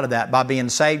right side of that by being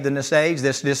saved in this age,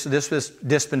 this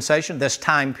dispensation, this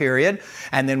time period.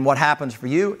 And then what happens for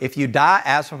you? If you die,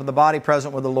 ask for the body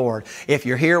present with the Lord. If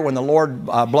you're here when the Lord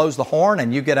blows the horn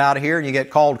and you get out of here and you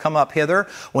get called, come up hither.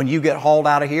 When you get hauled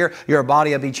out of here, your body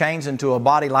will be changed into a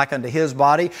body like unto His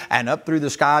body, and up through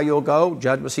the sky you'll go,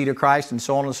 judgment seat of Christ, and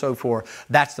so on and so forth.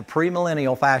 That's the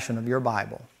premillennial fashion of your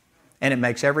Bible. And it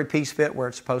makes every piece fit where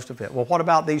it's supposed to fit. Well, what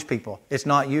about these people? It's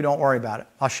not you, don't worry about it.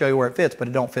 I'll show you where it fits, but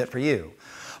it don't fit for you.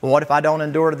 Well, what if I don't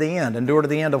endure to the end? Endure to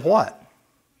the end of what?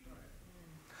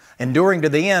 Enduring to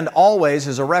the end always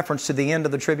is a reference to the end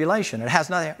of the tribulation. It has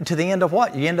nothing, to the end of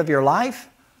what? The end of your life?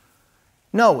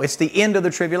 No, it's the end of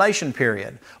the tribulation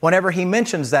period. Whenever he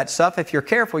mentions that stuff, if you're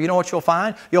careful, you know what you'll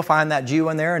find? You'll find that Jew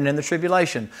in there and in the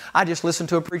tribulation. I just listened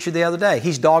to a preacher the other day.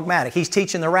 He's dogmatic. He's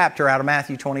teaching the rapture out of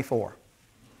Matthew 24.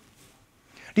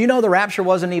 Do you know the rapture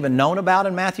wasn't even known about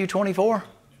in Matthew 24?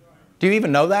 Do you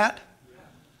even know that?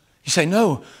 You say,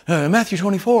 no, Matthew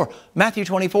 24. Matthew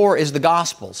 24 is the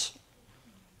Gospels.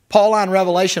 Pauline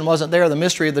revelation wasn't there. The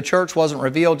mystery of the church wasn't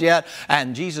revealed yet.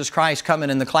 And Jesus Christ coming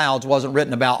in the clouds wasn't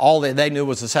written about. All that they knew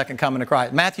was the second coming of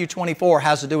Christ. Matthew 24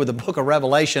 has to do with the book of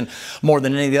Revelation more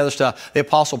than any of the other stuff. The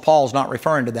Apostle Paul's not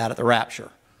referring to that at the rapture.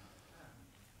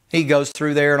 He goes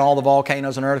through there and all the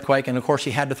volcanoes and earthquake. And of course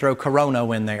he had to throw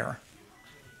Corona in there.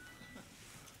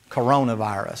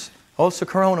 Coronavirus. Oh, it's the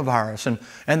coronavirus,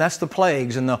 and that's the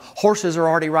plagues, and the horses are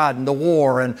already riding the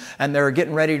war, and they're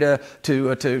getting ready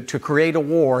to create a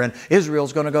war, and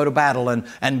Israel's going to go to battle,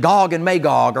 and Gog and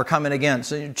Magog are coming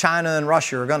against. China and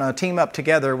Russia are going to team up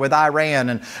together with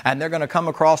Iran, and they're going to come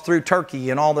across through Turkey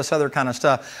and all this other kind of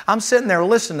stuff. I'm sitting there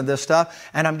listening to this stuff,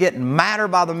 and I'm getting madder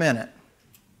by the minute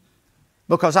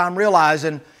because I'm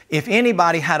realizing if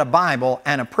anybody had a Bible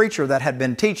and a preacher that had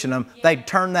been teaching them, they'd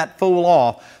turn that fool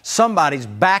off. Somebody's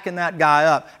backing that guy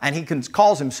up, and he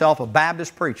calls himself a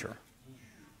Baptist preacher.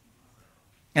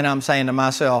 And I'm saying to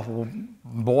myself, well,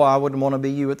 boy, I wouldn't want to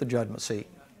be you at the judgment seat.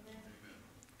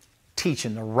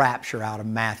 Teaching the rapture out of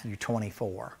Matthew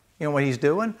 24. You know what he's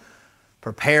doing?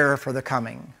 Prepare for the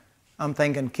coming. I'm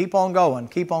thinking, keep on going,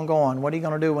 keep on going. What are you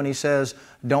going to do when he says,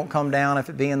 don't come down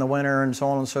if it be in the winter and so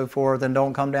on and so forth, and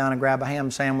don't come down and grab a ham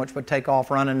sandwich but take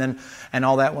off running and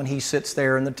all that when he sits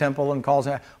there in the temple and calls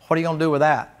out? What are you going to do with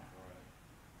that?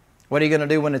 What are you going to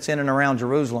do when it's in and around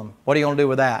Jerusalem? What are you going to do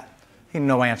with that? He had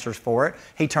no answers for it.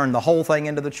 He turned the whole thing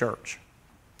into the church.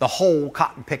 The whole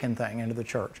cotton-picking thing into the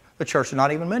church. The church is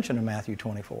not even mentioned in Matthew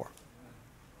 24.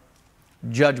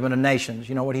 Judgment of nations.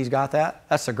 You know what he's got that?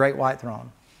 That's the great white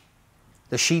throne.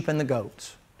 The sheep and the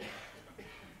goats.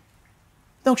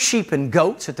 No sheep and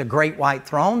goats at the great white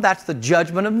throne. That's the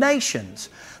judgment of nations.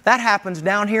 That happens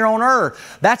down here on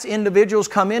earth. That's individuals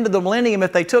come into the millennium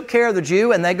if they took care of the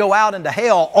Jew and they go out into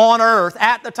hell on earth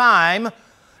at the time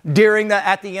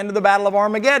at the end of the Battle of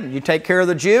Armageddon. You take care of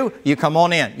the Jew, you come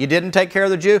on in. You didn't take care of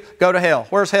the Jew, go to hell.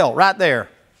 Where's hell? Right there.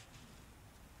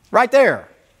 Right there.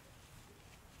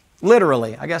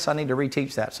 Literally. I guess I need to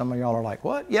reteach that. Some of y'all are like,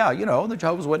 what? Yeah, you know, the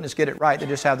Jehovah's Witnesses get it right. They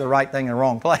just have the right thing in the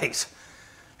wrong place.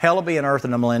 Hell will be on earth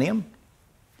in the millennium.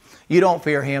 You don't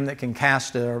fear him that can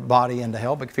cast a body into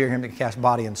hell, but fear him that can cast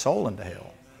body and soul into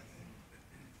hell.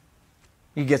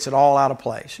 He gets it all out of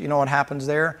place. You know what happens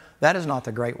there? That is not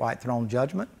the great white throne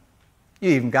judgment. You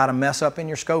even got to mess up in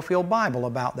your Schofield Bible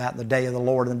about that, the day of the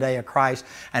Lord and the day of Christ,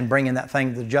 and bringing that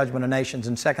thing to the judgment of nations.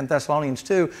 In 2 Thessalonians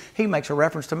 2, he makes a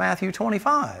reference to Matthew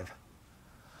 25.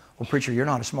 Well, preacher, you're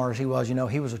not as smart as he was. You know,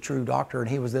 he was a true doctor,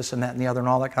 and he was this and that and the other and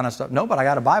all that kind of stuff. No, but I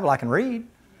got a Bible I can read.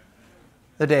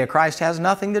 The day of Christ has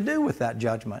nothing to do with that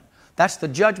judgment. That's the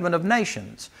judgment of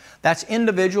nations. That's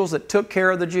individuals that took care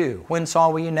of the Jew. When saw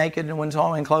we you naked, and when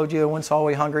saw we and clothed you, and when saw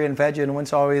we hungry and fed you, and when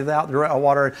saw we without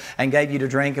water and gave you to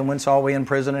drink, and when saw we in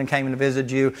prison and came and visited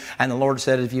you. And the Lord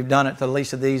said, if you've done it to the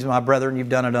least of these, my brethren, you've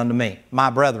done it unto me. My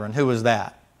brethren, who is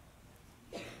that?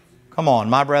 Come on,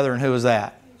 my brethren, who is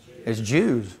that? It's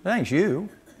Jews. It ain't you.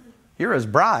 You're His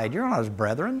bride. You're not His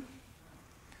brethren.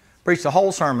 Preached a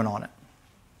whole sermon on it.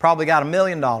 Probably got $1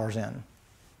 million in.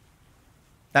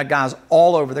 That guy's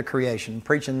all over the creation,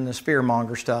 preaching this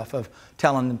fearmonger stuff of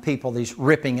telling people these,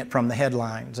 ripping it from the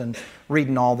headlines and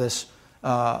reading all this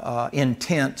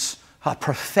intense,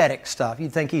 prophetic stuff.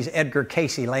 You'd think he's Edgar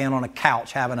Cayce laying on a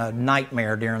couch having a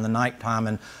nightmare during the nighttime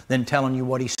and then telling you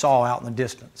what he saw out in the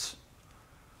distance.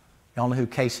 Y'all know who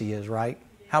Cayce is, right?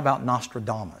 How about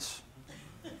Nostradamus?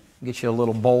 Get you a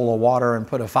little bowl of water and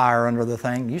put a fire under the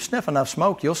thing. You sniff enough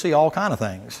smoke, you'll see all kind of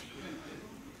things.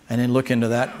 And then look into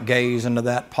that, gaze into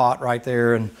that pot right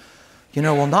there. And, you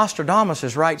know, well, Nostradamus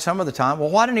is right some of the time. Well,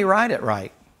 why didn't he write it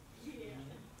right?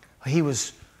 He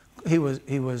was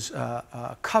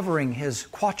covering his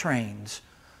quatrains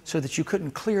so that you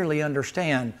couldn't clearly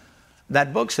understand.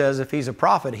 That book says if he's a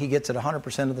prophet, he gets it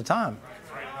 100% of the time.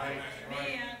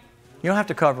 You don't have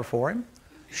to cover for him.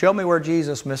 Show me where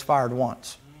Jesus misfired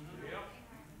once.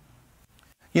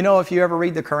 You know, if you ever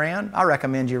read the Quran, I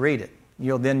recommend you read it.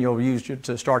 Then you'll use it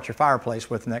to start your fireplace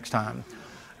with next time.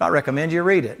 I recommend you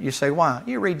read it. You say, why?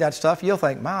 You read that stuff, you'll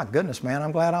think, my goodness, man,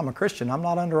 I'm glad I'm a Christian. I'm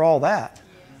not under all that.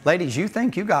 Ladies, you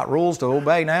think you got rules to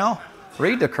obey now?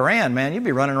 Read the Quran, man. You'll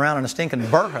be running around in a stinking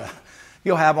burqa.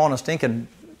 You'll have on a stinking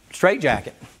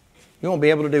straitjacket. You won't be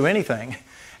able to do anything.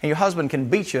 And your husband can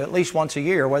beat you at least once a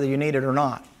year, whether you need it or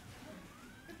not.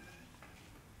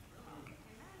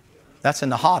 That's in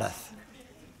the hadith.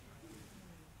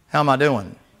 How am I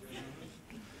doing?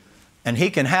 And he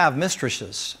can have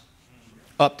mistresses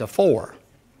up to 4.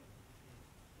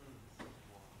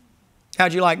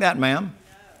 How'd you like that, ma'am?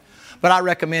 But I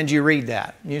recommend you read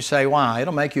that. You say, why?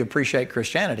 It'll make you appreciate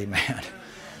Christianity, man.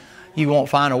 You won't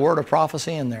find a word of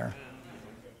prophecy in there.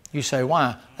 You say,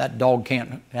 why? That dog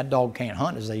can't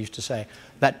hunt, as they used to say.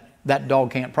 That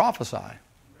dog can't prophesy.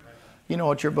 You know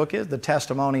what your book is? The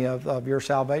testimony of your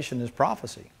salvation is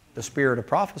prophecy, the spirit of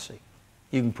prophecy.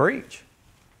 You can preach.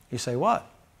 You say, what?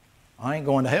 I ain't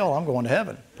going to hell, I'm going to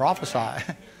heaven. Prophesy.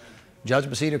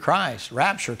 Judgment seat of Christ,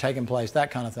 rapture taking place, that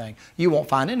kind of thing. You won't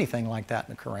find anything like that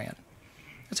in the Quran.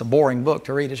 It's a boring book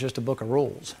to read. It's just a book of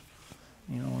rules.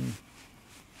 You know.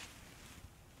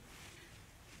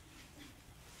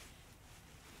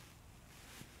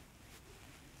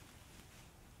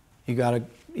 You got to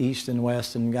east and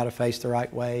west, and you got to face the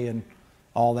right way, and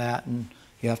all that, and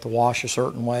you have to wash a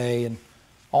certain way, and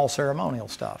all ceremonial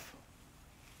stuff.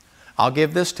 I'll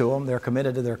give this to them. They're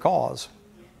committed to their cause.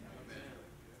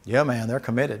 Yeah, man, they're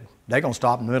committed. They're going to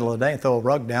stop in the middle of the day and throw a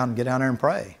rug down and get down there and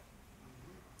pray.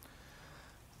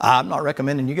 I'm not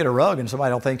recommending you get a rug and somebody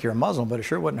don't think you're a Muslim, but it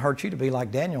sure wouldn't hurt you to be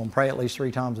like Daniel and pray at least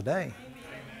 3 times a day.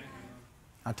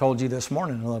 I told you this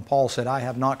morning, Paul said, I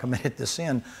have not committed the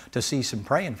sin to cease in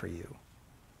praying for you.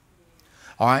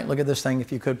 All right, look at this thing,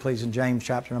 if you could, please, in James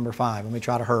chapter number 5. Let me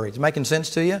try to hurry. It's making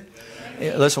sense to you?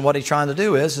 Yeah. Listen, what he's trying to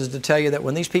do is to tell you that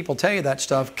when these people tell you that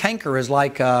stuff, canker is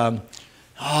like,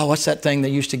 what's that thing they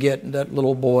used to get? That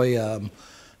little boy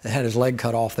that had his leg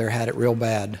cut off there had it real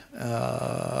bad.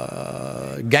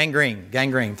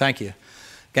 Gangrene, thank you.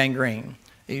 Gangrene.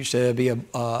 He used to be a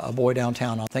boy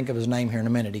downtown. I'll think of his name here in a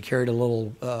minute. He carried a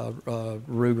little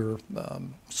Ruger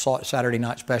Saturday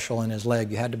night special in his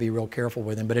leg. You had to be real careful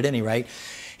with him. But at any rate,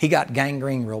 he got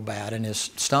gangrene real bad in his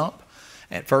stump.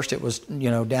 At first it was,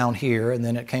 down here, and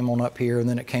then it came on up here, and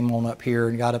then it came on up here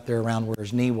and got up there around where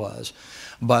his knee was.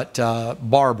 But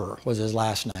Barber was his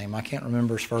last name. I can't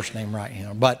remember his first name right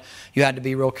here. But you had to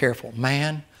be real careful.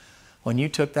 Man, when you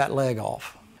took that leg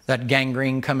off, that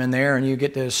gangrene come in there and you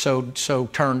get this so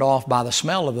turned off by the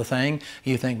smell of the thing,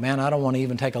 you think, man, I don't want to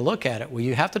even take a look at it. Well,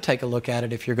 you have to take a look at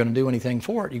it if you're going to do anything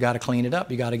for it. You got to clean it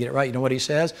up. You got to get it right. You know what he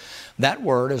says? That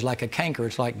word is like a canker.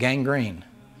 It's like gangrene.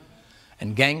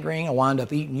 And gangrene will wind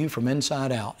up eating you from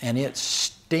inside out. And it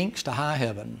stinks to high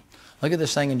heaven. Look at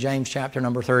this thing in James chapter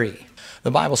number 3.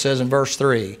 The Bible says in verse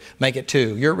 3, make it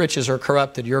 2, your riches are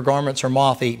corrupted, your garments are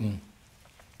moth-eaten.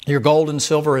 Your gold and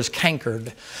silver is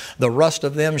cankered. The rust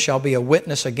of them shall be a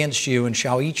witness against you and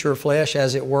shall eat your flesh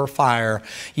as it were fire.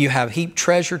 You have heaped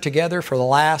treasure together for the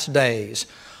last days.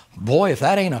 Boy, if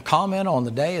that ain't a comment on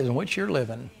the day in which you're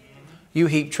living. You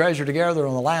heap treasure together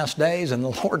on the last days, and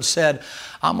the Lord said,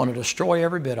 I'm going to destroy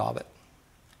every bit of it.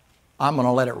 I'm going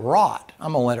to let it rot.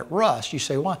 I'm going to let it rust. You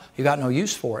say, why? You got no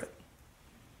use for it.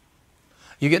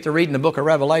 You get to read in the book of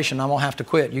Revelation. I'm going to have to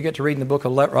quit. You get to read in the book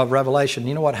of Revelation.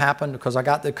 You know what happened? Because I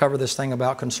got to cover this thing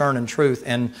about concern and truth,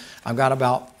 and I've got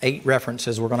about 8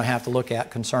 references we're going to have to look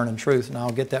at concern and truth, and I'll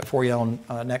get that for you on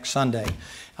next Sunday.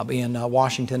 I'll be in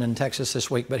Washington and Texas this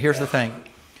week. But here's the thing.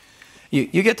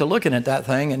 You get to looking at that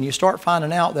thing, and you start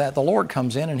finding out that the Lord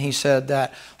comes in, and He said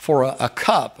that for a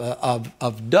cup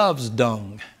of dove's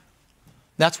dung,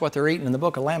 that's what they're eating in the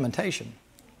book of Lamentation.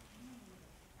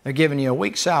 They're giving you a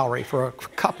week's salary for a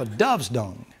cup of dove's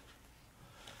dung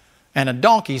and a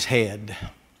donkey's head.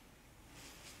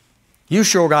 You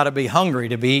sure got to be hungry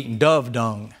to be eating dove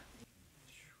dung.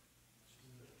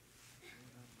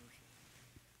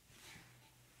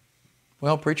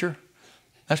 Well, preacher,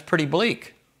 that's pretty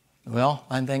bleak. Well,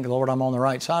 I think, Lord, I'm on the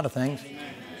right side of things.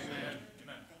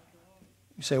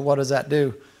 You say, what does that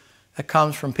do? That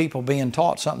comes from people being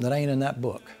taught something that ain't in that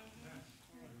book.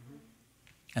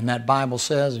 And that Bible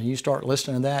says, and you start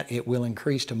listening to that, it will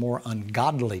increase to more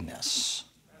ungodliness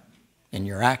in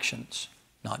your actions,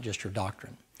 not just your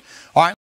doctrine. All right.